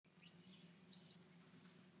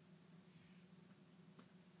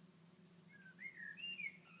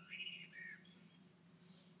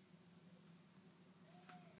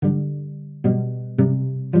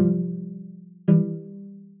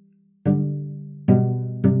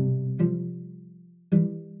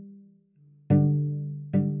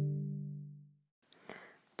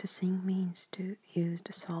To sing means to use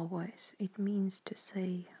the soul voice. It means to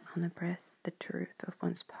say on a breath the truth of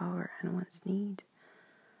one's power and one's need.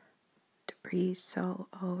 To breathe soul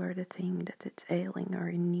over the thing that it's ailing or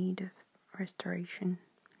in need of restoration.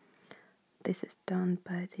 This is done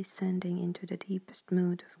by descending into the deepest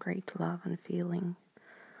mood of great love and feeling,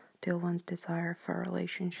 till one's desire for a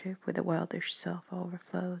relationship with the wildish self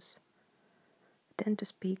overflows. Then to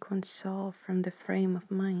speak one's soul from the frame of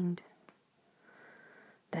mind,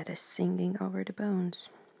 that is singing over the bones.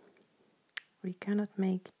 We cannot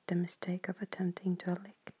make the mistake of attempting to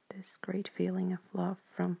elect this great feeling of love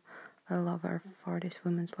from a lover, for this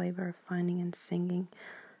woman's labor of finding and singing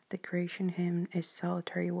the creation hymn is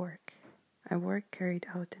solitary work, a work carried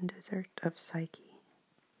out in the desert of Psyche.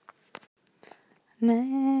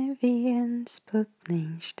 När vi en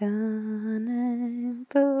sputningstanen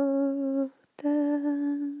puta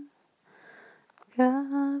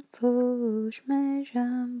Kapush me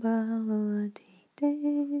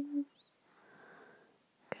jambaloditis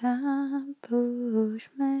Kapush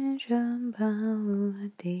me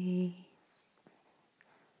jambalodis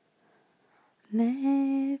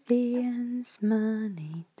Neviens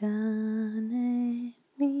manitane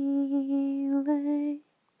mile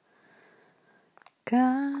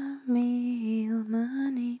Camil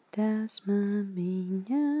manitas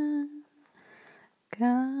maminha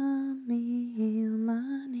Camil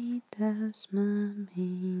manitas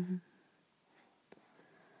mamin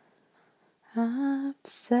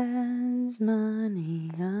Absens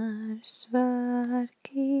mani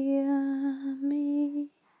arsvarkiami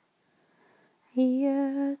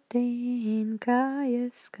Iatin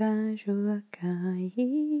kaias kajuakai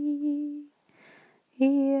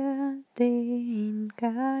Iatin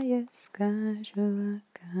kaias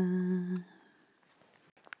kajuakai.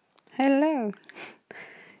 Hello!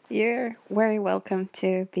 You're very welcome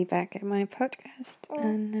to be back at my podcast,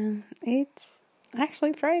 and it's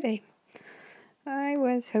actually Friday. I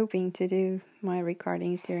was hoping to do my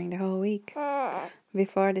recordings during the whole week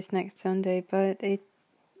before this next Sunday, but it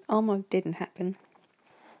almost didn't happen.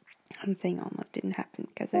 I'm saying almost didn't happen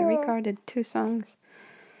because I recorded 2 songs,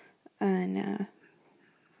 and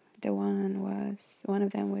one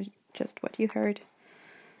of them was just what you heard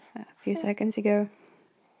a few seconds ago,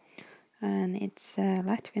 and it's a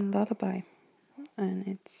Latvian lullaby, and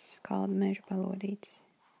it's called Meža balodītis.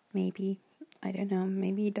 Maybe, I don't know,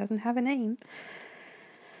 maybe it doesn't have a name,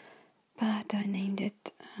 but I named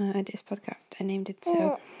it, this podcast, I named it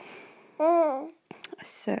so.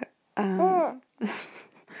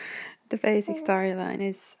 The basic storyline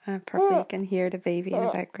is probably you can hear the baby in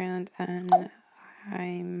the background, and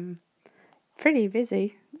I'm pretty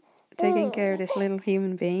busy taking care of this little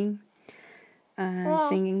human being,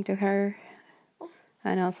 singing to her,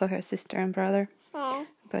 and also her sister and brother.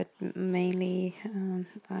 But mainly,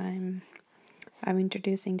 I'm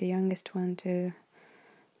introducing the youngest one to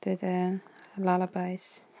the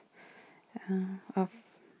lullabies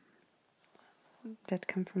that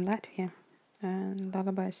come from Latvia, and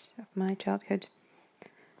lullabies of my childhood,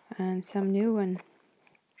 and some new one.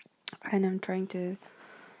 And I'm trying to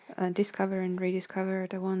discover and rediscover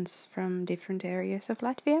the ones from different areas of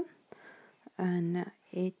Latvia, and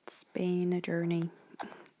it's been a journey.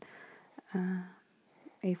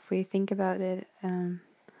 If we think about it,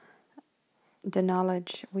 the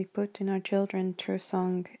knowledge we put in our children through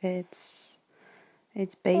song, it's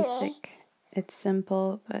basic, it's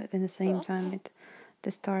simple, but in the same time,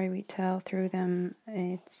 the story we tell through them,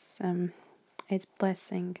 it's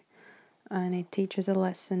blessing, and it teaches a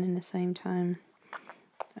lesson in the same time,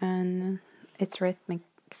 and its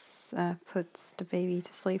rhythmics puts the baby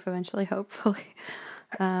to sleep eventually, hopefully.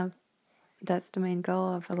 That's the main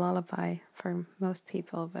goal of a lullaby for most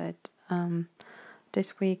people, but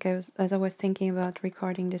this week, as I was thinking about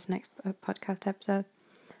recording this next podcast episode,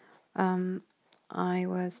 I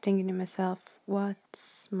was thinking to myself,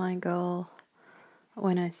 what's my goal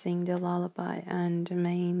when I sing the lullaby? And the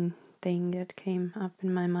main thing that came up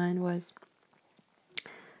in my mind was,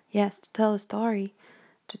 yes, to tell a story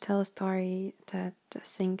that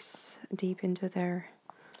sinks deep into their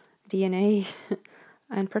DNA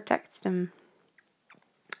and protects them.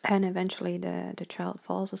 And eventually the child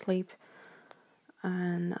falls asleep,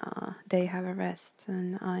 and they have a rest,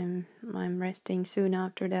 and I'm resting soon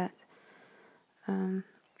after that.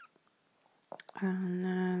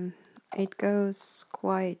 It goes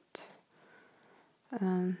quite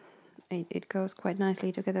it goes quite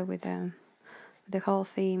nicely together with the whole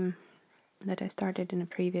theme that I started in a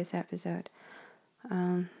previous episode.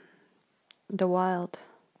 The wild,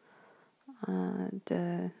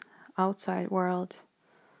 the outside world,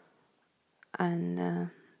 and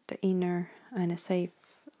the inner and a safe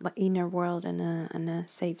inner world and a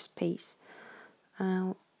safe space.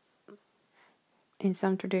 In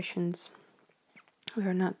some traditions,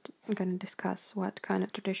 we're not going to discuss what kind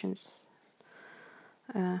of traditions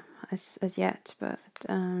as yet, but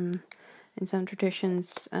in some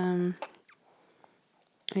traditions,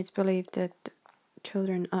 it's believed that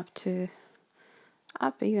children up to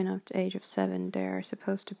the age of 7, they're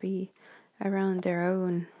supposed to be around their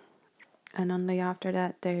own, and only after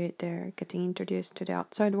that they're getting introduced to the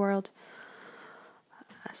outside world,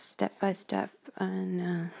 step by step,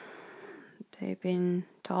 and they've been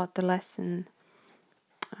taught the lesson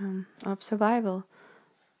of survival.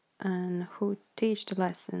 And who teach the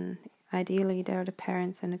lesson? Ideally, they're the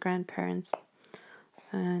parents and the grandparents,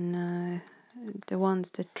 and the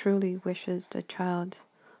ones that truly wishes the child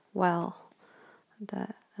well.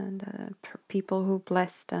 And people who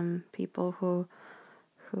bless them, people who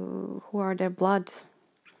are their blood,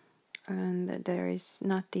 and there is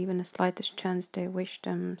not even the slightest chance they wish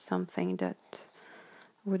them something that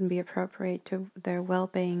wouldn't be appropriate to their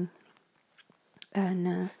well-being.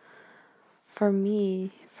 And for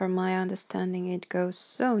me, from my understanding, it goes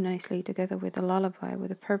so nicely together with the lullaby, with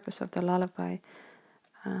the purpose of the lullaby.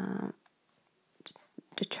 The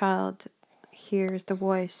child hears the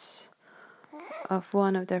voice of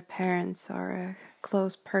one of their parents or a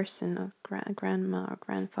close person, of grandma or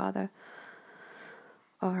grandfather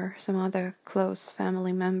or some other close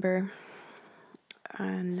family member,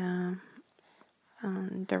 and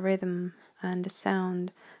the rhythm and the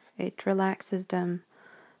sound, it relaxes them,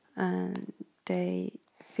 and they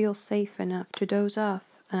feel safe enough to doze off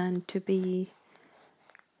and to be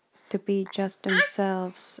just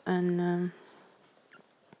themselves. And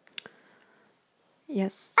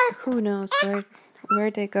yes, who knows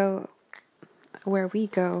where they go, where we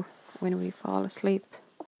go when we fall asleep.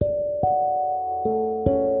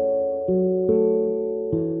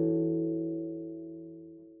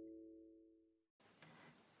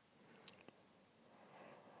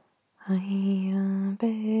 Heia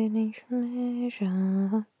benig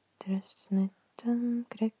meja tresnetam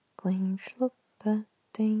krekling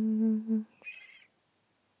sluppating.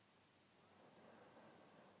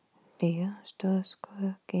 Dios dos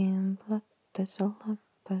quakim plattes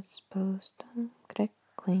lappas postam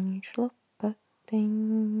krekling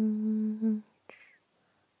sluppating.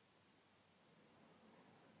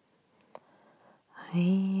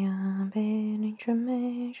 Heia benig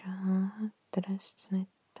meja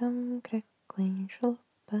tresnetam krekling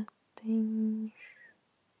sluppating.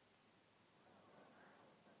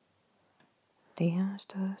 Dios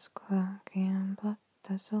dos quakim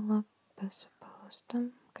plattes lappas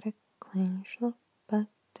postam krekling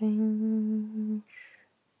sluppating.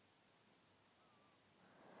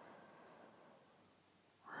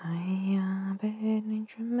 Heia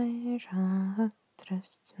benig meja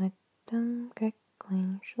tresnetam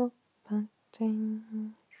krekling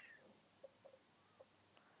sluppating.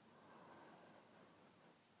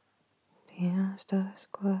 Dios dos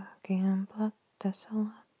quakim plattes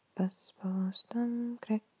lappas postam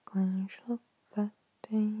krekling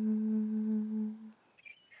sluppating.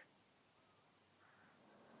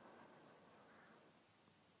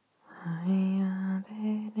 Heia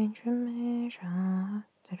benig meja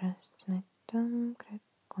tresnetam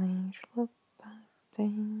krekling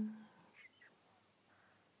sluppating.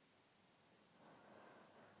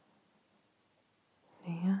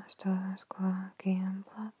 Dios dos quakim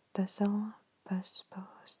plattes lappas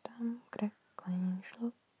postam krekling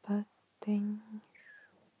sluppating.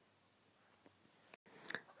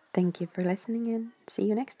 Thank you for listening in. See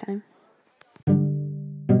you next time.